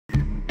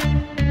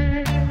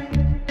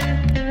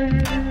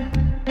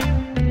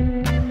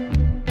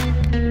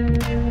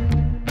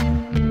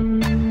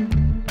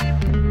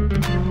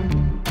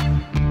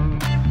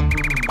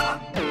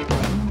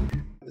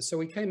So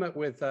we came up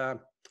with,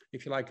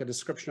 if you like, a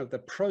description of the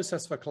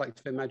process for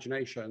collective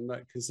imagination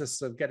that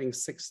consists of getting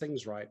 6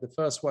 things right. The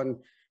first one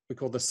we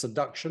call the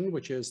seduction,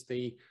 which is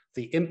the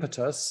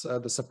impetus,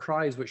 the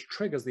surprise which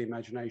triggers the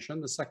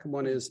imagination. The second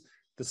one is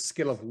the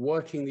skill of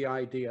working the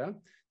idea.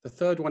 The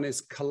third one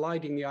is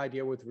colliding the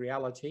idea with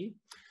reality.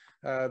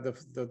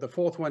 The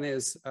fourth one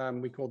is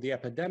we call the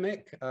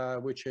epidemic,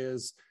 which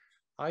is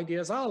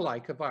ideas are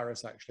like a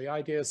virus, actually.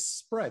 Ideas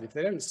spread. If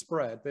they don't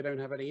spread, they don't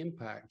have any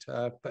impact.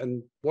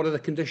 And what are the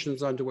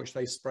conditions under which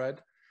they spread?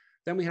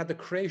 Then we had the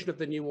creation of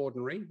the new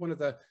ordinary. One of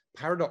the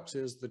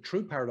paradoxes, the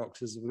true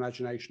paradoxes of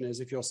imagination is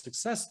if you're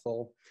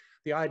successful,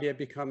 the idea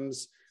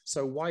becomes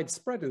so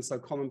widespread and so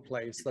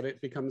commonplace that it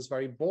becomes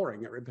very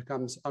boring. It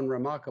becomes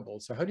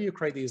unremarkable. So how do you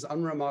create these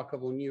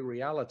unremarkable new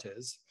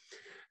realities?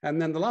 And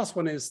then the last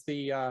one is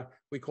the,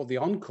 we call the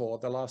encore,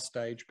 the last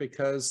stage,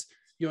 because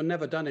you're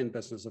never done in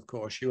business, of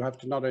course. You have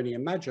to not only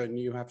imagine,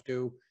 you have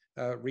to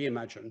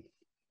reimagine.